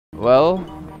Well,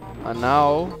 and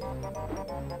now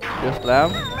just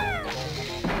lamb.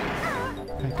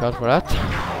 Thank God for that.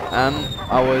 And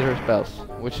avoid her spells,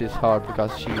 which is hard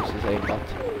because she uses aimbot.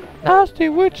 Nasty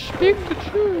witch, speak the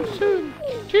truth soon.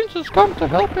 Jesus come to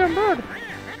help your murder.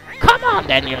 Come on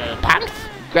then, you little punks.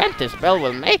 Grant this spell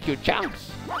will make you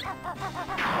chunks.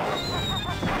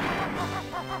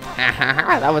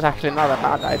 That was actually not a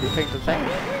bad idea thing to say.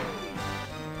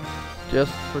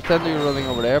 Just pretend you're running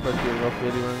over there, but you're not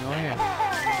really running over here.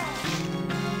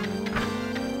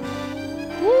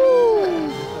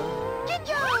 Woo!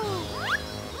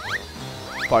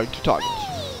 Firing to target.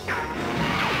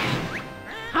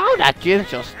 How that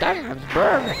Jinjo stands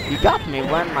burn. He got me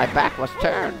when my back was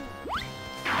turned.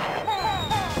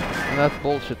 And that's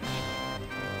bullshit.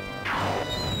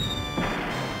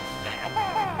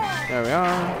 There we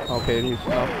are. Okay, he's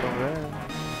knocked over there.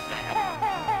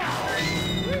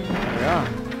 There we are.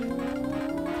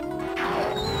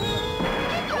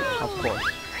 Of course.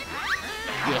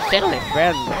 You silly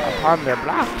friend upon their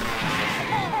blocks.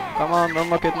 Come on,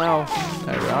 unlock it now.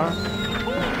 There we are.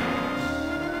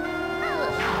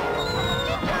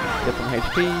 Get some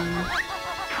HP.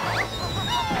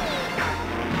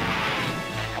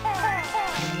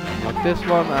 Unlock this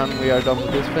one, and we are done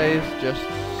with this phase. Just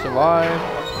survive.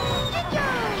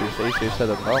 Which is easier said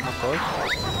than done, of course.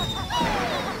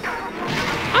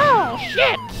 Oh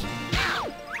shit!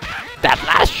 That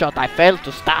last shot I failed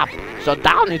to stop, so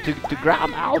down into the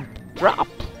ground I'll drop.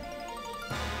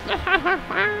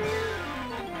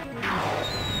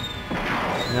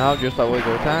 Now just avoid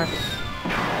the attacks.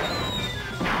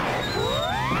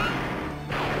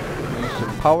 Use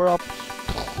some power-ups.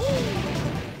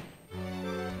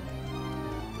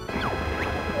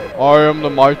 I am the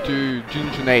mighty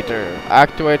Jinjonator.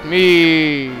 Activate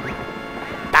me!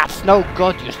 That's no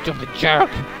good, you stupid jerk.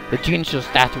 The Jinjo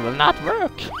statue will not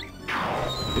work.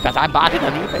 Because I bought it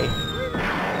on eBay.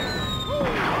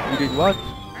 You did what?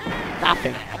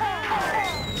 Nothing.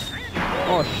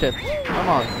 Oh shit, come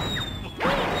on.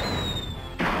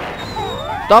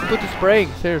 Stop with the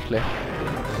spraying, seriously.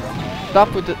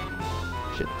 Stop with the...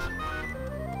 Shit.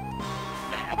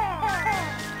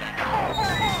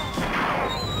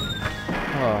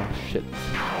 Oh shit.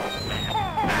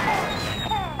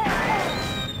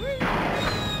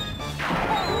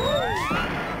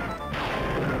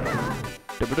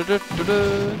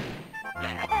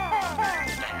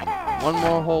 One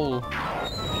more hole.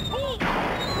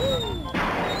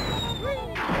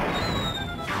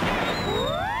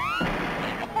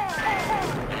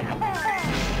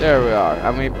 There we are,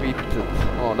 and we beat it.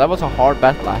 Oh, that was a hard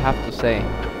battle, I have to say.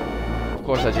 Of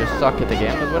course, I just suck at the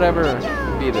game, but whatever,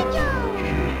 we beat it.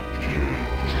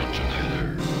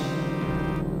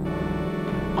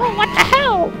 Oh, what the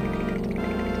hell?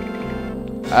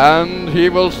 And he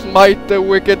will smite the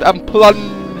wicked and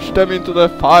plunge them into the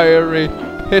fiery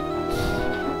pit.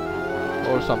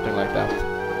 Or something like that.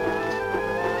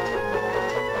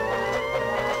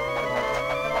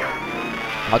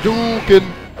 Hadouken!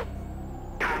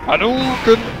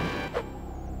 Hadouken!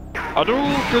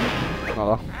 Hadouken!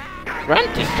 Oh.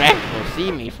 Grant this strength will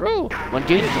see me through. When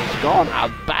Jinjo's gone,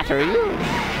 I'll batter you.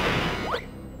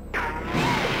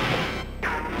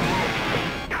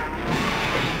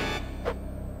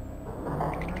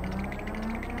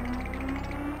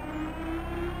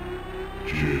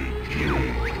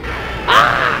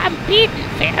 Ah, I'm beaten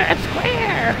fair and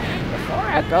square. Before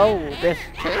I go, this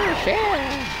too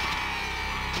share.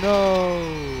 No!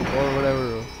 Or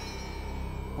whatever.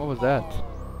 What was that?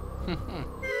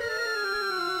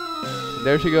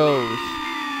 There she goes.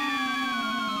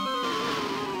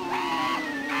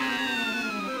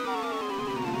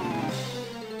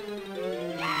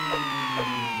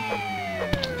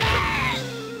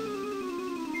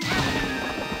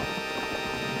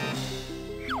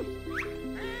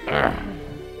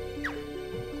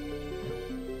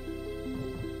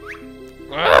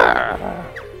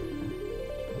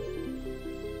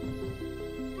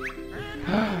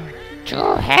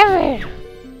 Too heavy.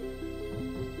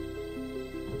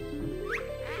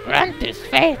 Grant this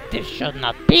fate, this should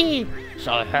not be.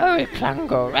 So hurry,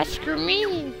 Clango, rescue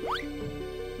me.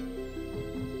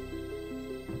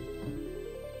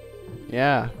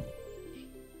 Yeah.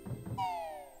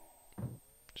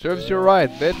 Serves you right,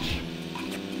 bitch.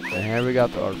 And here we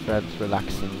got our friends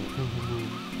relaxing.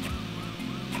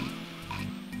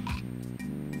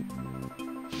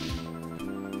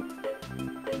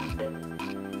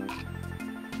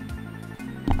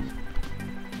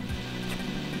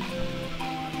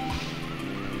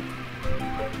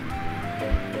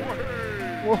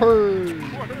 Woohoo!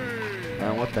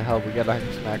 And what the hell, we gotta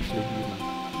actually human.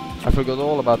 I forgot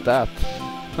all about that.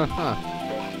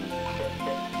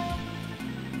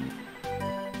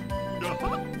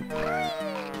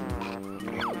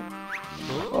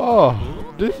 Oh,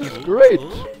 this is great!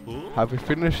 Have we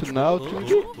finished it now,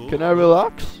 Jinji? Can I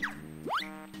relax?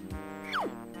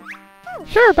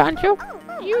 Sure, Banjo.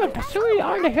 You and Kazooie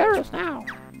are the heroes now.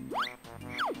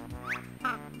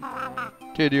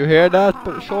 Did you hear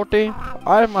that, Shorty?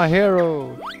 I'm a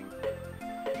hero!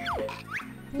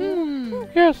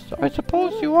 Yes, I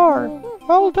suppose you are.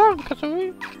 Well done,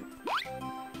 Kazooie.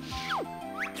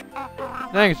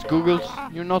 Thanks,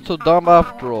 Googles. You're not so dumb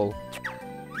after all.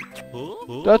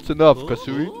 That's enough,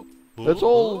 Kazooie. Let's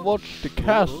all watch the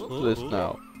cast list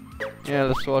now. Yeah,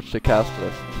 let's watch the cast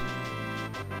list.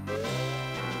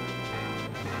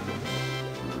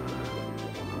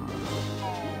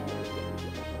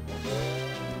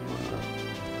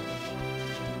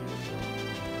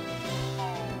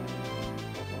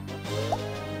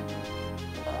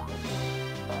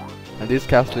 And this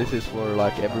cast list is for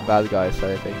like every bad guys,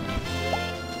 I think.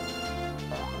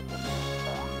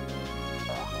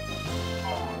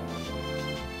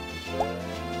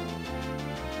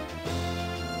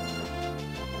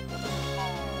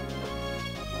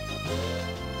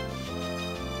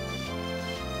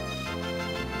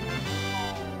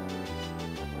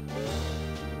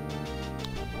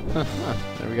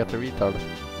 Then we got the retard.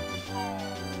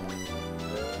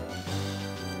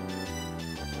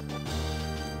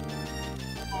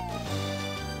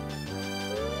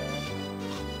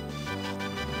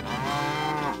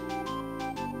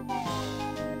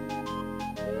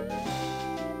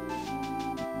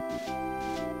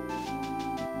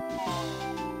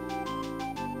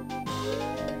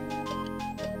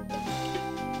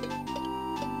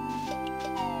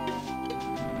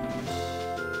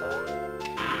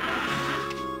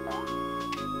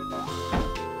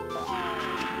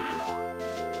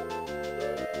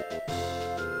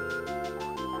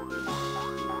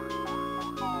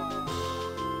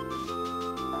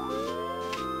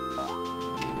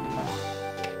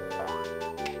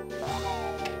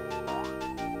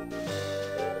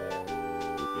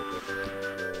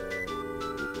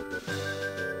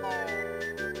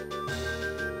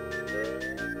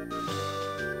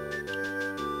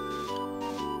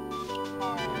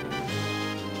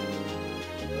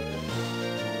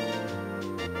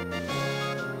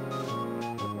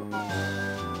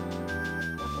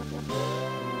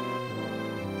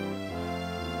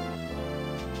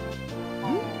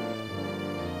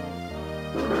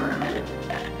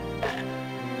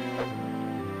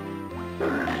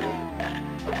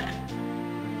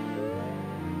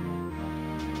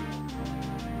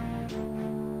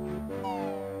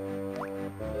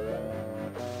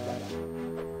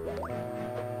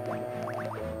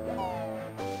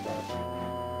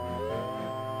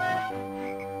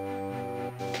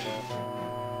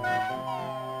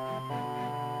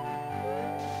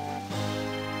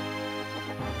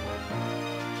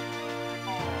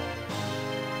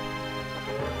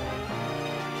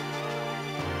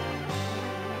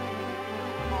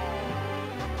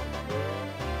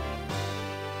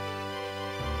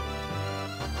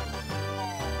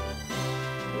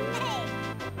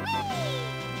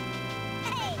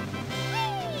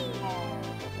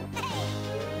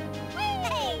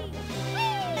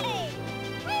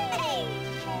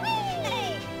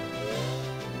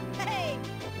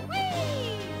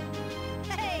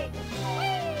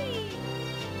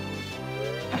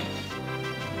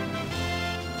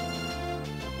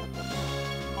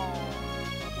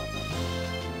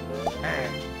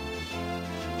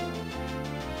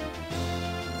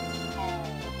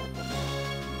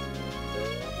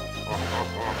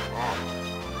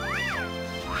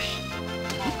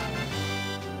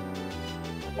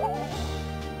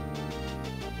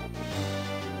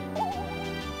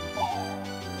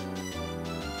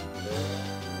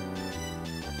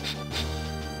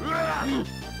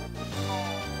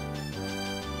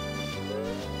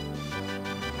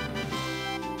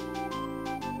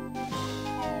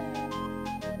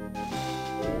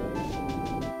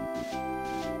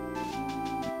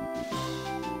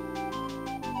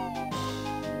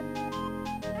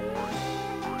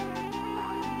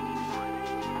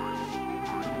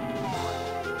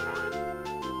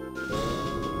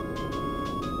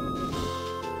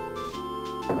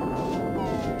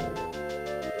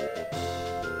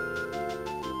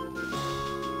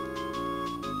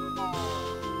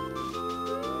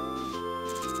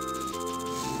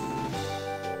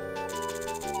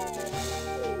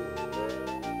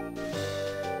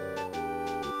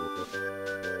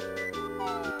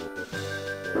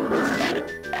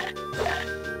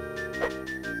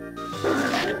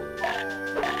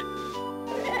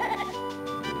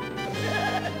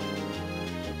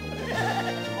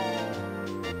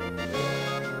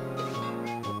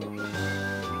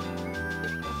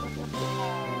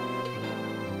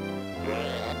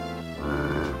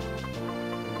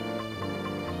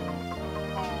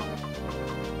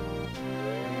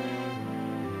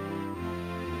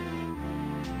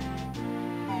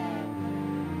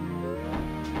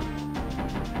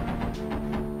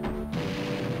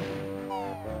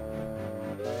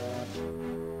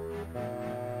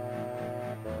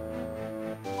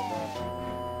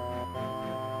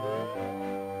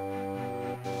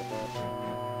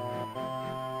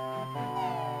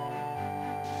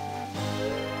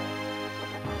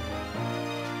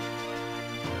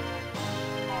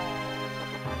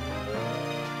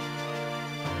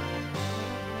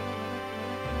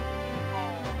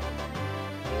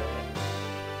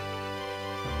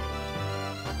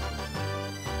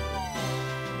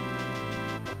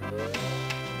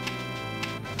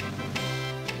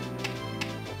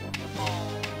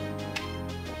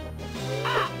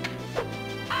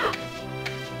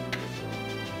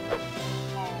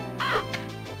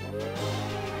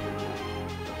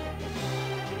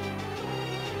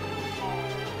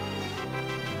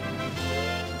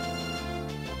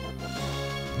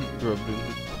 Grumbling.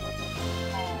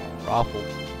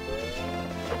 Raffle.